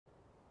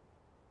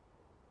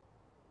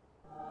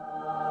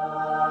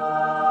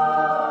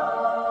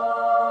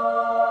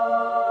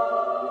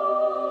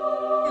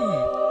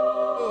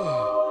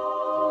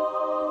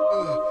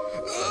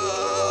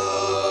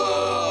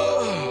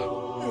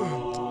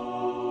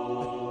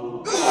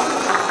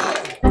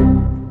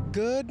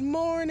Good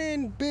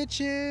morning,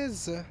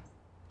 bitches.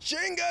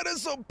 Chingada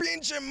su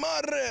pinche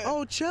madre.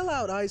 Oh, chill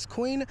out, Ice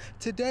Queen.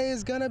 Today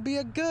is gonna be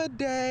a good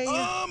day.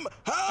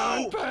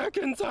 How?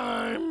 Unpacking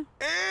time.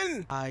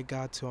 And? I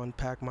got to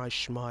unpack my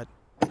schmut.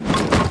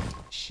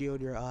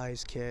 Shield your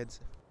eyes,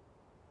 kids.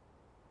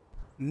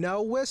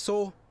 No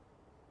whistle.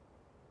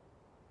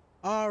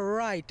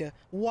 Alright,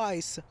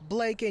 Weiss,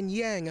 Blake, and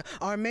Yang.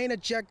 Our main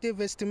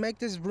objective is to make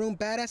this room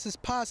badass as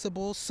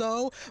possible,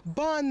 so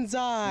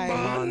bonsai!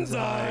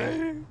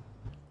 Bonsai!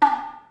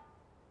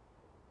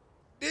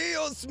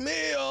 Dios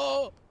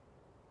mío!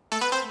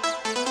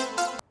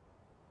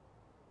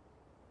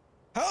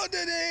 How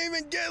did it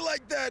even get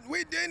like that?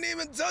 We didn't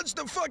even touch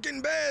the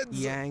fucking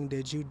beds! Yang,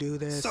 did you do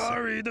this?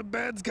 Sorry, the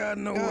bed's got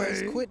in the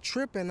Guys, way. quit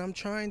tripping. I'm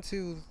trying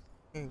to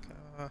think.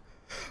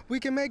 We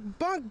can make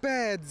bunk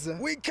beds!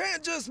 We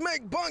can't just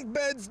make bunk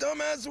beds,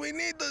 dumbass. We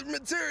need the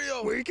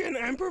material. We can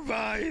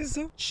improvise.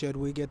 Should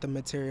we get the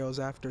materials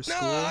after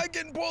school? No, I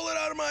can pull it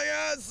out of my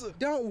ass.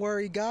 Don't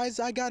worry, guys.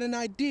 I got an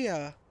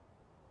idea.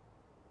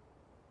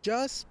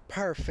 Just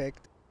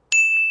perfect.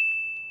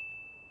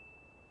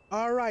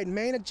 Alright,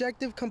 main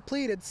objective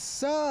completed,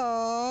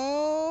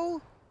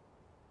 so...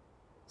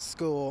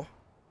 School.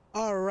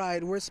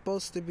 Alright, we're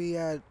supposed to be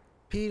at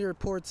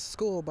Peterport's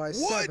school by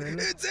 7.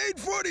 What? It's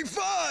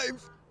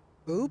 8:45!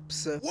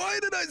 Oops. Why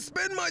did I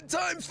spend my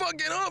time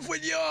fucking off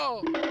with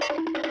y'all?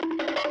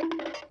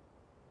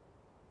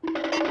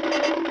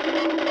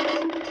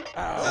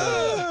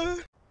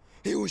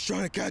 He was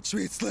trying to catch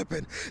me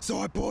slipping,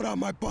 so I pulled out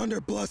my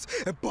blunderbuss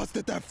and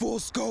busted that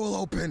fool's skull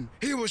open.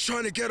 He was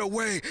trying to get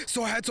away,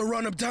 so I had to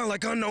run him down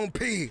like Unknown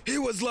P. He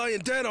was lying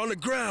dead on the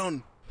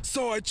ground,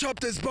 so I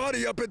chopped his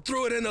body up and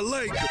threw it in the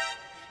lake.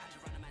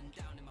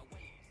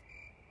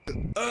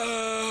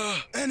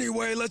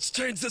 Anyway, let's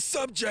change the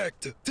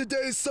subject.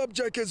 Today's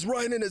subject is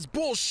writing is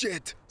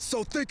bullshit.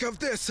 So think of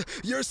this,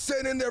 you're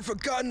sitting there for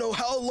God know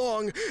how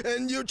long,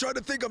 and you try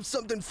to think of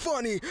something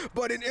funny,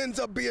 but it ends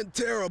up being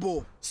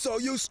terrible. So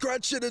you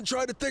scratch it and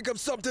try to think of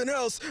something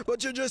else,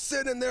 but you're just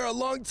sitting there a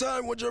long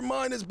time when your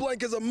mind is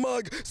blank as a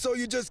mug, so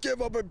you just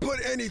give up and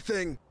put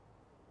anything.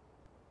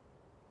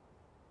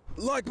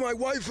 Like my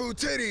waifu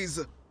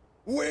titties.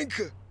 Wink.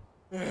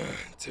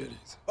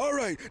 Titties.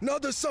 Alright, now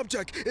the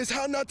subject is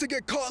how not to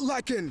get caught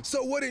lacking.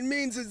 So what it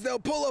means is they'll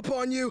pull up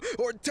on you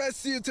or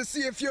test you to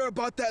see if you're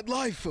about that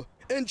life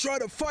and try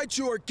to fight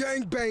you or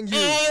gangbang you.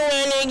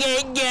 I wanna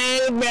get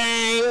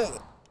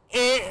gangbanged.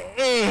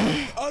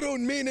 I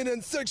don't mean it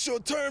in sexual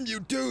term,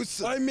 you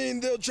deuce. I mean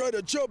they'll try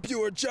to jump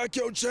you or jack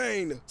your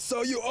chain.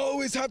 So you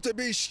always have to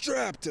be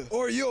strapped,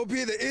 or you'll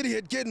be the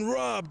idiot getting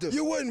robbed.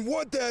 You wouldn't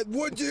want that,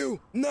 would you?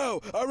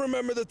 No, I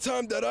remember the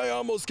time that I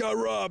almost got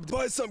robbed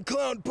by some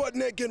clown butt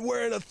naked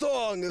wearing a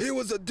thong. He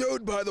was a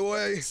dude, by the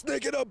way,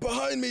 sneaking up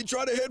behind me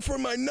trying to hit for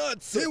my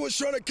nuts. He was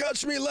trying to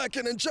catch me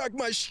lacking and jack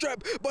my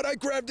strap, but I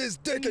grabbed his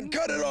dick and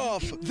cut it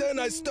off. Then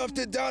I stuffed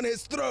it down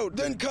his throat,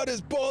 then cut his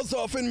balls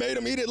off and made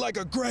him eat it like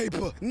a grape.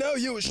 Now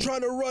he was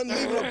trying to run,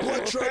 leaving a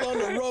blood trail on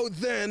the road.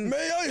 Then,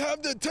 may I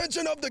have the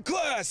attention of the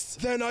class?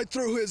 Then I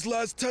threw his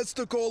last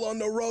testicle on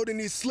the road and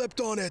he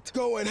slipped on it,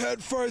 going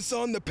head first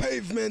on the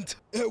pavement.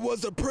 It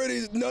was a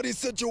pretty nutty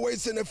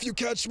situation if you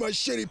catch my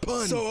shitty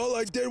pun. So all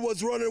I did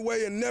was run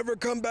away and never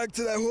come back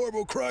to that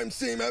horrible crime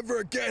scene ever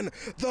again.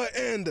 The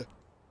end.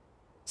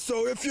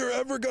 So if you're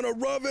ever gonna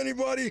rob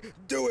anybody,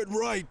 do it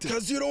right.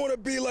 Cause you don't wanna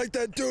be like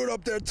that dude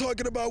up there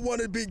talking about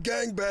wanting to be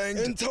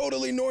gangbanged and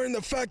totally ignoring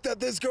the fact that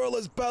this girl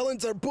has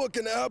balanced her book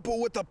and apple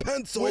with a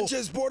pencil, which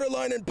is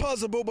borderline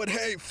impossible, but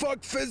hey,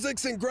 fuck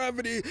physics and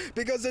gravity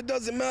because it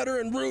doesn't matter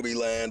in Ruby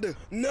land.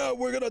 Now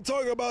we're gonna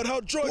talk about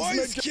how drugs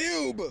make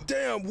Cube.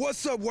 Damn,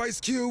 what's up,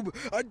 Weiss Cube?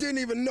 I didn't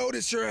even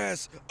notice your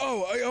ass.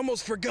 Oh, I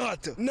almost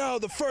forgot. Now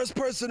the first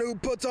person who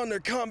puts on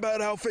their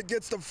combat outfit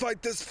gets to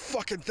fight this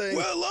fucking thing.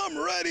 Well, I'm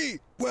ready.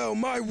 Well,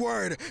 my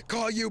word,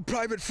 call you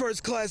Private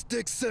First Class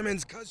Dick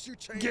Simmons, cause you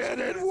changed. Get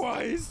it,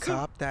 Weiss.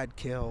 Cop that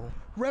kill.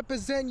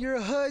 Represent your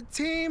hood,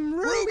 Team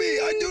Ruby! Ruby,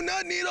 I do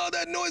not need all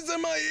that noise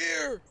in my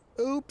ear!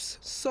 Oops,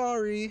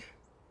 sorry.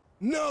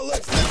 Now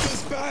let's get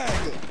this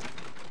bag!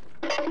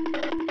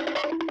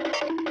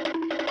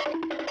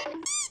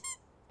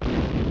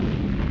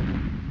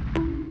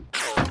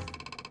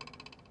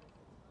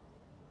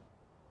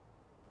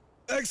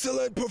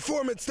 Excellent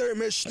performance there,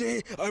 Miss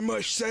Schnee, I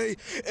must say,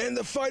 and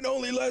the fight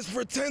only lasts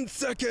for 10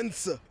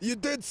 seconds. You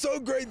did so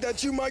great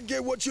that you might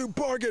get what you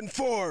bargained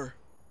for.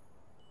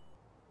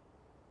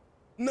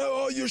 Now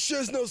all you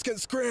shiznos can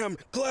scram,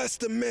 class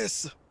to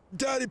miss.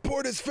 Daddy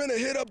Porter's finna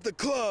hit up the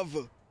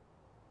club.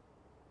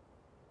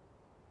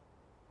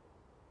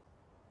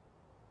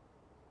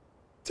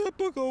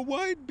 Typical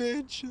white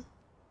bitch.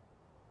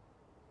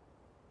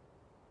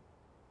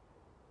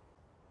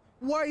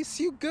 Weiss,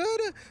 you good?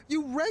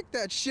 You wrecked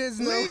that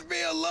shizno. Leave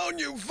me alone,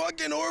 you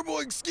fucking horrible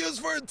excuse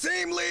for a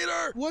team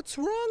leader! What's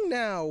wrong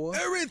now?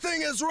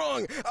 Everything is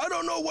wrong! I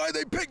don't know why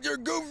they picked your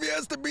goofy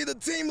ass to be the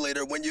team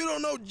leader when you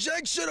don't know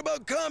jack shit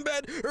about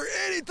combat or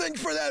anything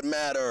for that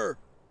matter!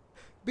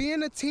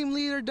 Being a team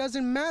leader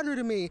doesn't matter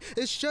to me.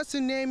 It's just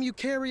a name you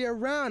carry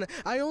around.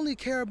 I only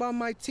care about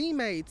my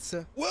teammates.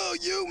 Well,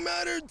 you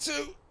matter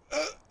too.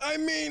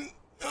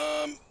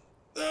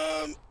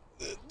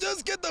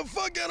 Just get the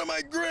fuck out of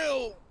my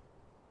grill.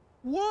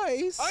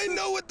 Weiss? I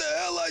know what the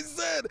hell I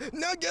said.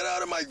 Now get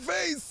out of my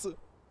face.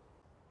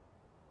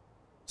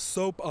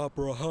 Soap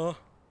opera, huh?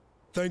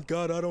 Thank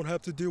God I don't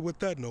have to deal with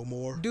that no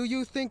more. Do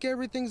you think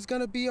everything's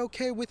gonna be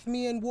okay with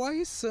me and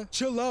Weiss?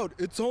 Chill out,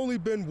 it's only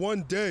been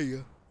one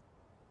day.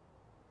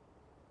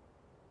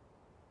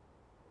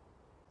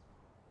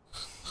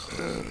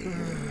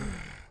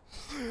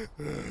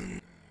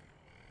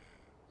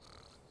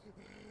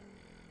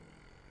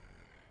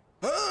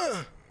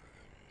 Huh?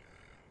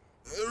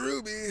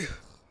 Ruby.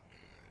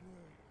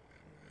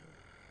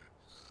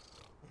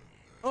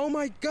 Oh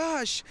my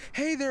gosh!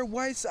 Hey there,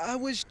 Weiss, I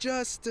was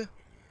just...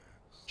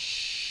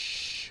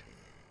 Shh.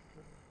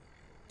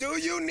 Do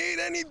you need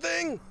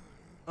anything?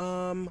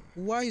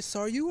 Weiss,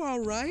 are you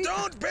alright?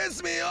 Don't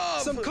piss me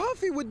off! Some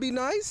coffee would be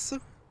nice.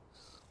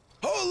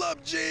 Hold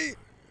up, G!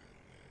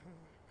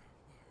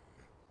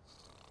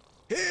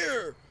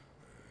 Here!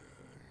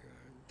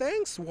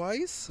 Thanks,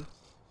 Weiss.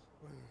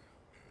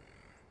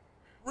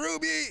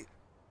 Ruby,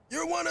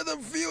 you're one of the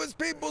fewest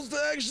people to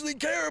actually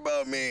care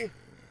about me.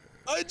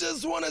 I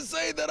just want to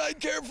say that I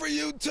care for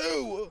you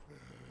too.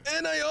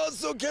 And I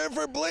also care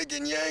for Blake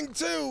and Yang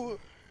too.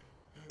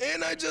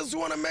 And I just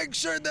want to make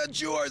sure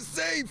that you are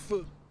safe.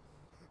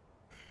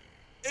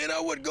 And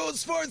I would go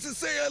as far as to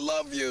say I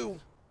love you.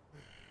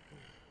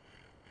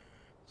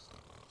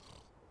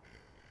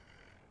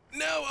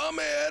 Now I'm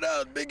gonna head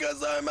out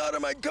because I'm out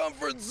of my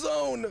comfort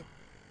zone.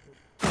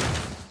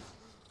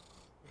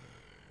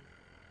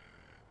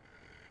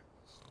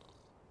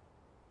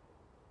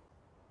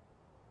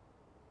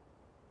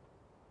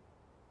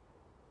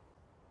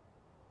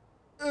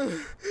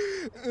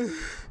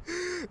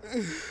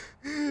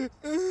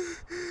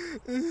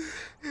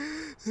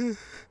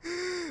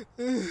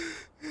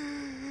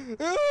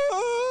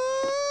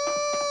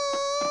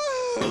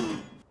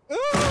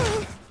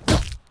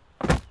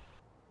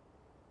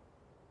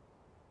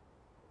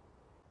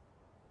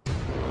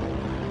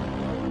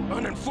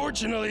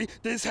 Unfortunately,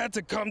 this had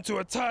to come to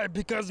a tie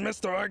because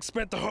Mr. Arc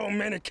spent the whole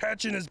minute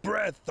catching his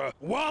breath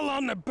while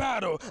on the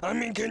battle. I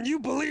mean, can you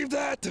believe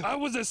that? I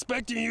was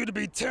expecting you to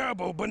be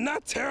terrible, but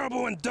not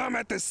terrible and dumb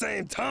at the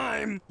same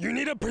time. You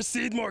need to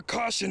proceed more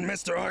caution,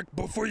 Mr. Arc,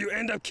 before you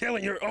end up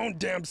killing your own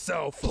damn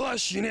self.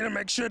 Plus, you need to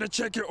make sure to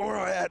check your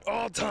aura at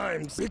all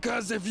times,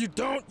 because if you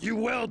don't, you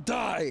will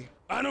die.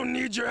 I don't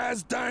need your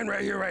ass dying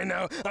right here, right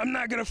now. I'm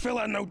not gonna fill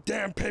out no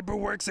damn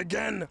paperworks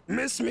again.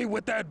 Miss me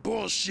with that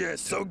bullshit.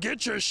 So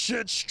get your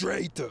shit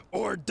straight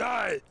or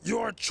die.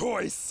 Your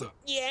choice.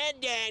 Yeah,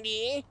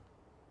 Daddy.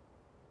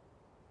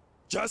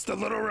 Just a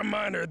little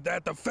reminder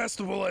that the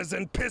festival is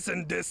in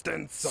pissing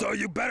distance. So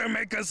you better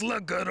make us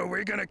look good or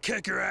we're gonna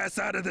kick your ass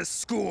out of this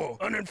school.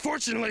 And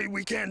unfortunately,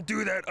 we can't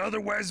do that,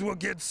 otherwise we'll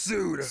get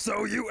sued.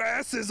 So you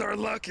asses are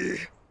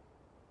lucky.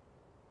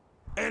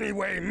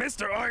 Anyway,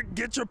 Mr. Arc,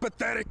 get your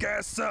pathetic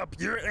ass up.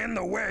 You're in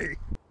the way.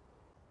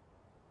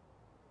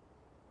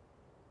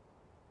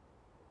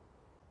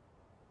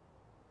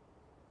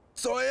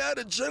 So I had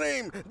a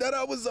dream that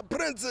I was a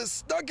princess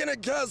stuck in a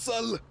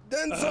castle.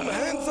 Then some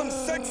handsome,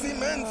 sexy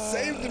men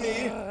saved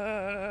me.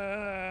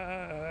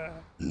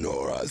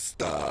 Nora,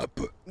 stop.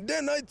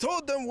 Then I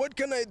told them, what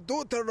can I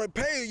do to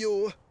repay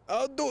you?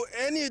 I'll do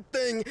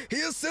anything.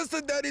 He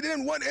insisted that he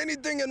didn't want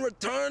anything in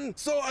return,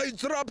 so I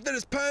dropped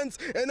his pants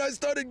and I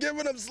started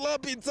giving him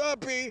sloppy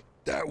toppy.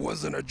 That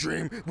wasn't a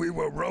dream. We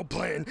were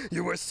role-playing.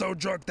 You were so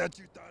drunk that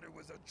you thought it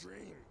was a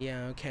dream.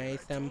 Yeah, okay,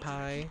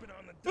 senpai.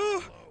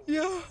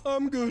 Yeah,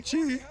 I'm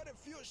Gucci.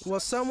 Well,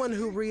 someone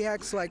who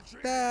reacts like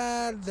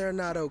that, they're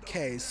not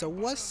okay. So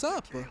what's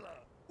up?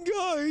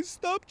 Guys,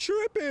 stop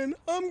tripping.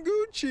 I'm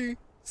Gucci.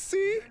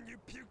 See?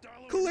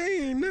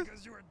 Clean.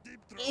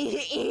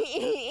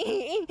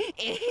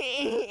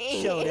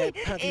 So that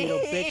punk little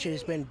bitch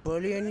has been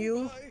bullying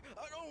you?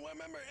 I don't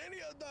remember any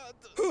of that.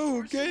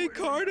 Who, Gay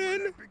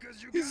Carden?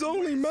 He's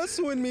only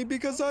messing with me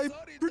because I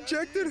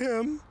rejected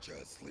him.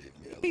 Just leave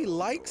me alone. He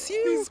likes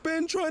you? He's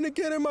been trying to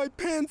get in my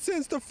pants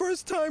since the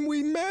first time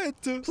we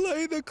met.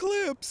 Play the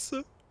clips.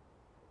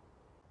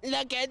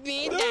 Look at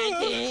me,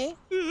 Daddy.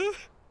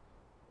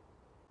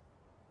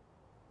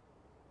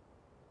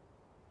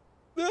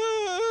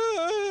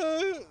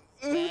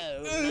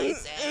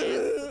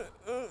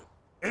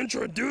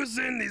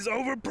 Introducing these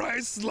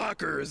overpriced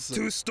lockers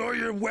to store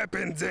your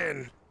weapons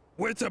in,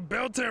 with a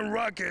built-in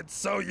rocket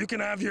so you can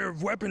have your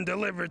weapon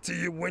delivered to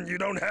you when you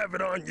don't have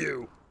it on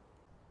you.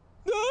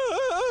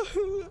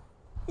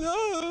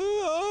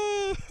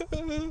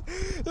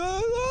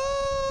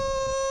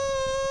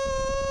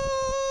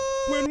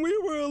 When we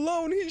were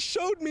alone, he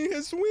showed me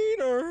his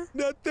wiener.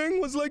 That thing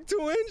was like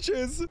 2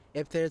 inches.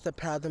 If there's a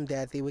problem,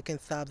 Daddy, we can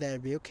solve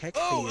that real quick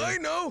for Oh, you. I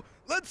know.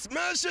 Let's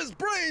smash his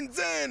brains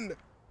in.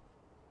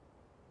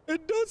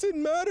 It doesn't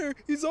matter.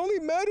 He's only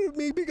mad at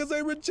me because I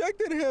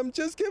rejected him.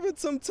 Just give it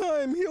some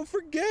time. He'll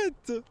forget.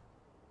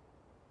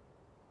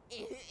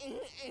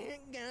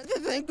 Gather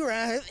the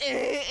growth.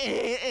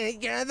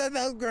 Gather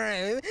the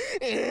growth.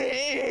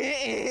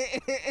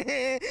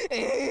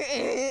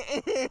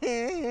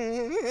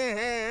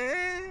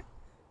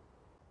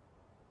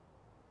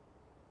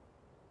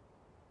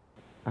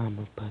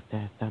 I'ma put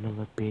that son of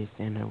a bitch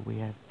in a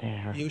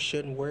wheelchair. You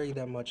shouldn't worry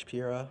that much,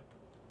 Pyrrha.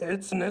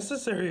 It's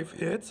necessary if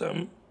he hits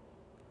him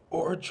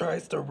or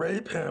tries to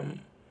rape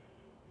him.